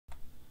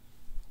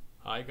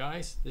Hi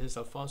guys, this is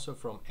Alfonso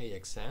from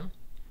AXM.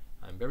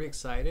 I'm very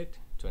excited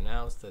to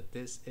announce that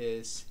this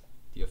is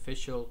the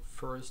official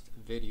first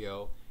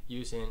video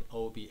using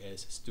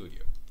OBS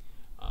Studio.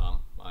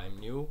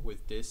 I'm new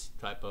with this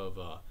type of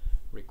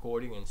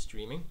recording and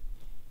streaming,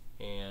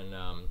 and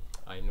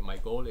I know my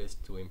goal is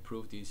to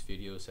improve these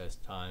videos as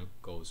time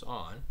goes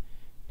on,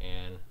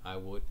 and I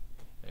would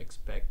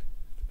expect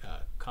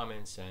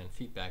comments and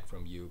feedback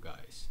from you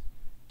guys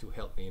to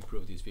help me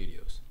improve these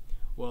videos.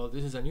 Well,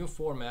 this is a new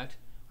format.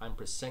 I'm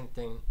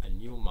presenting a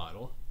new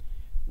model.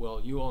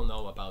 Well, you all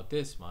know about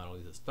this model.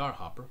 It's a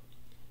StarHopper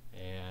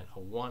and a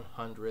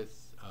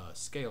 100th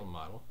scale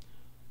model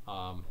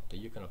that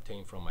you can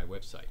obtain from my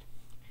website.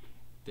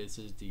 This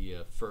is the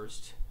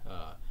first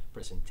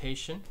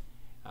presentation.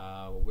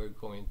 We're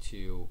going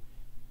to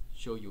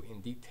show you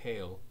in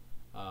detail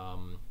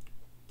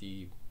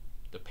the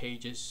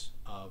pages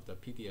of the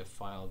PDF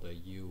file that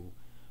you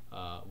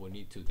will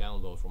need to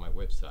download from my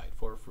website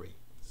for free.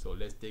 So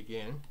let's dig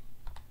in.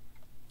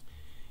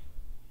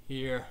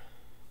 Here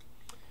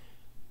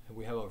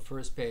we have our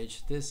first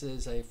page. This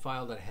is a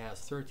file that has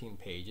 13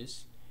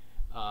 pages,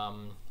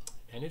 and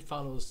it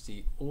follows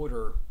the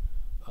order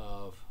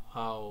of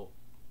how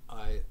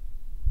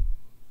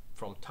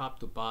from top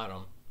to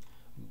bottom,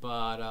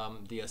 but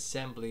the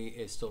assembly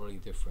is totally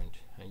different,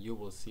 and you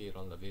will see it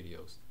on the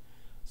videos.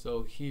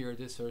 So here,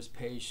 this first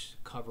page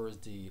covers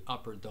the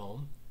upper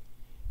dome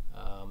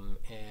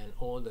and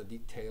all the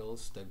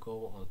details that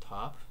go on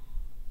top,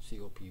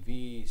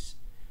 COPVs,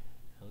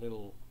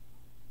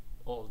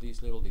 all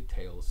these little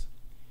details.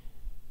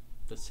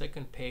 The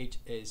second page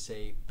is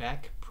a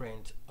back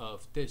print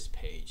of this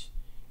page.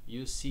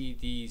 You see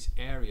these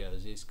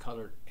areas, these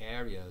colored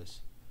areas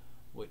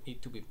would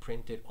need to be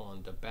printed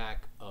on the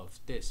back of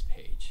this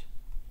page.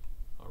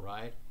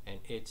 Alright,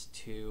 and it's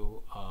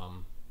to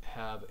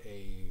have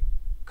a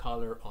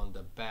color on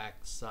the back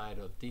side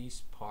of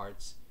these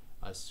parts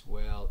as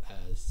well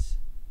as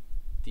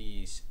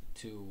these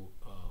two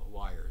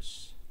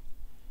wires.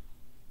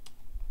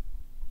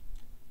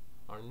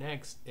 Our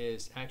next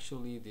is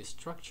actually the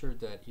structure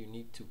that you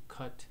need to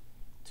cut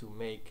to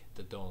make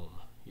the dome.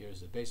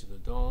 Here's the base of the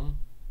dome,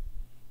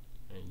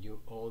 and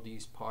all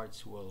these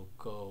parts will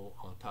go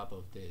on top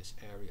of this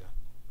area.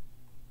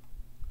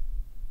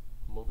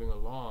 Moving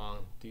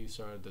along, these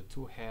are the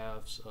two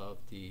halves of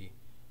the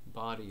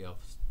body of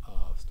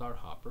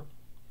StarHopper.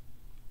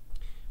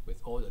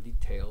 With all the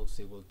details,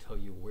 it will tell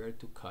you where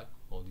to cut.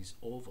 All these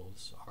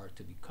ovals are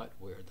to be cut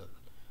where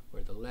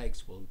the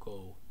legs will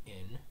go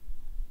in.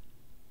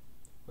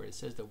 Where it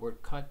says the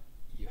word cut,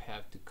 you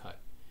have to cut.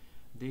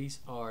 These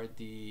are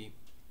the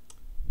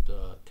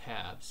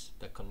tabs,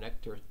 the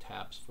connector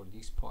tabs for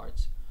these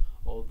parts.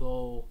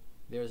 Although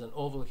there's an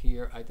oval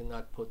here, I did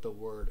not put the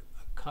word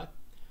cut,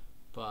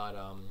 but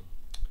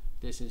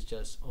this is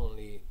just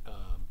only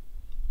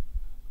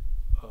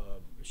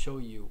show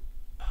you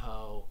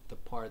how the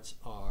parts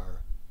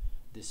are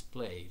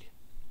displayed.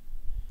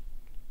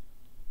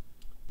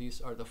 These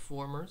are the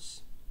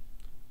formers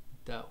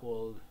that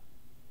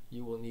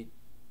you will need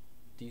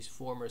these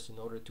formers in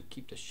order to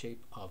keep the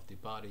shape of the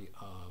body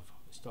of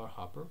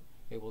StarHopper.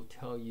 It will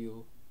tell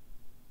you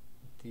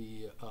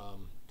the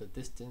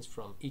distance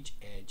from each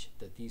edge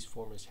that these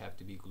formers have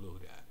to be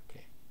glued at.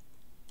 Okay.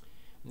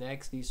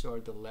 Next, these are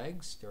the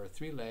legs. There are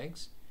 3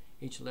 legs.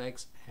 Each leg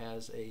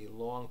has a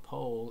long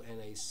pole and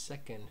a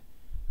second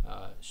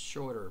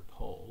shorter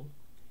pole.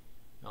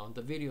 Now, in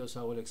the videos,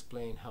 I will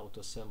explain how to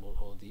assemble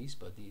all these,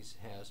 but it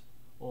has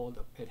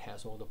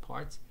all the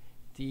parts.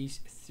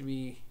 These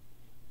 3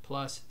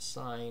 plus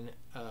sign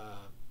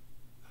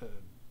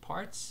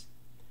parts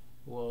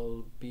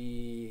will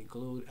be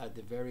glued at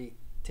the very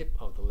tip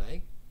of the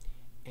leg,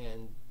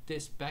 and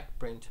this back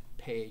print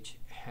page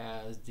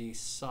has the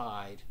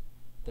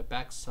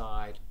back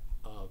side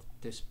of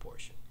this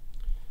portion.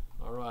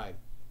 Alright,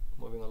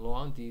 moving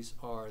along, these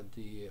are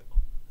the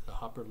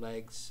hopper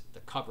legs,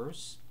 the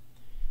covers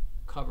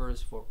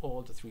for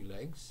all the 3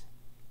 legs.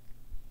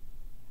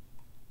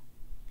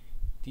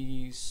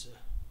 These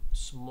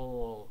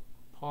small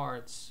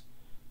parts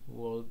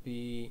will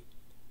be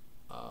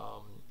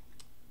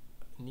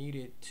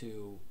needed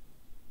to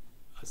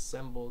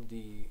assemble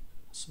the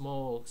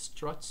small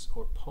struts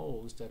or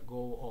poles that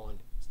go on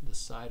the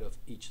side of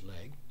each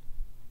leg.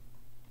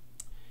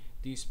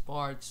 These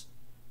parts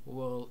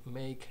will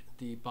make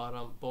the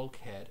bottom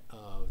bulkhead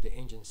of the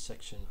engine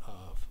section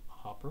of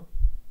Hopper,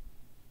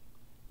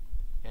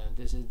 and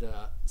this is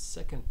the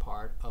second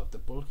part of the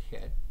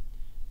bulkhead.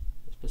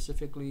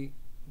 Specifically,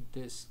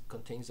 this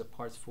contains the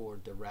parts for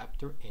the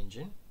Raptor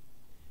engine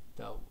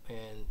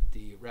and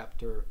the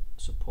Raptor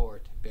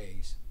support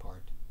base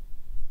part.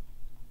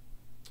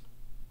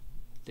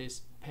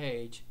 This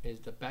page is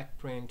the back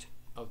print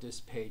of this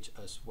page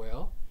as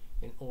well,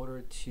 in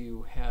order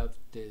to have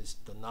the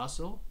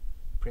nozzle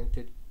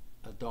printed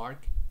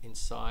dark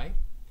inside,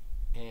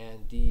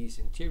 and these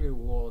interior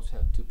walls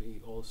have to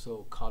be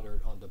also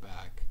colored on the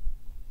back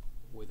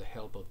with the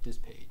help of this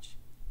page.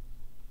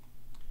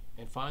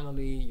 And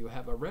finally, you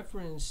have a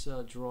reference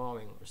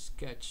drawing or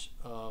sketch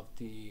of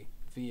the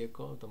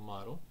vehicle, the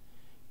model.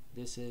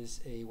 This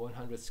is a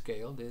 100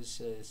 scale.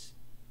 This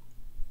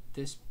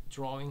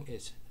drawing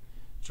is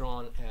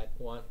drawn at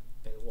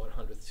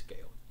 1/100th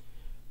scale.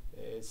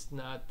 It's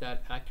not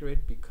that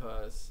accurate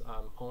because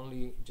I'm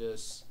only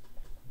just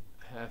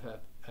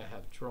I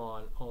have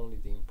drawn only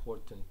the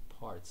important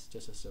parts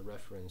just as a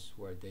reference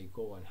where they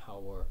go and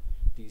how are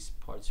these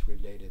parts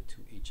related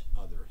to each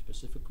other.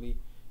 Specifically,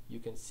 you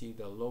can see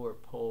the lower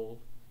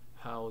pole,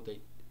 how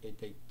they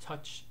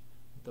touch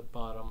the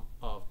bottom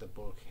of the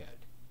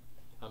bulkhead,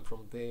 and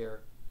from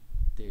there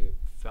the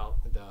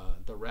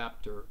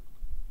raptor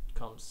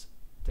comes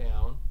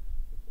down,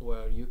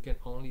 where you can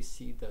only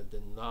see that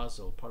the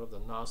nozzle, part of the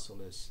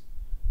nozzle, is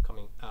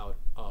coming out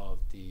of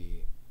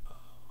the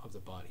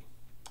body.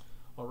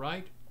 All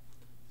right,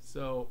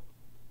 so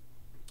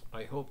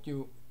I hope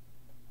you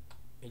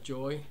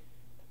enjoy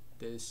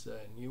this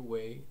new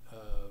way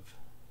of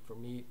for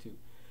me to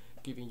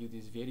giving you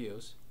these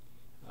videos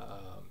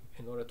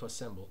in order to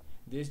assemble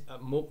this.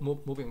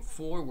 Moving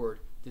forward,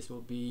 this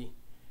will be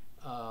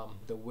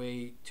the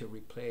way to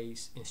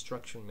replace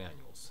instruction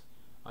manuals.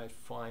 I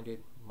find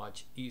it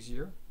much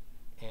easier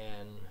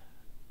and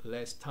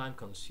less time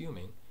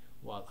consuming.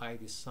 While I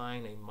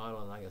design a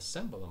model and I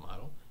assemble a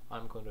model,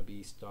 I'm going to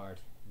be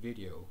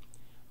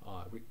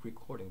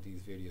recording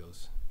these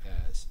videos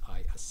as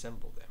I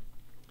assemble them.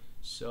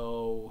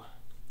 So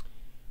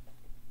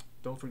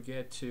don't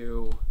forget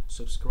to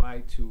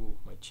subscribe to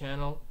my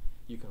channel.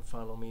 You can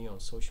follow me on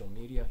social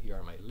media. Here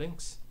are my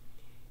links.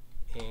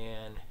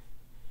 And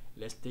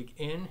let's dig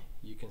in.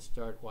 You can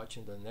start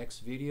watching the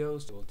next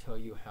videos. It will tell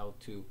you how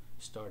to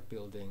start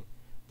building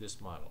this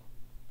model.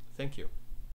 Thank you.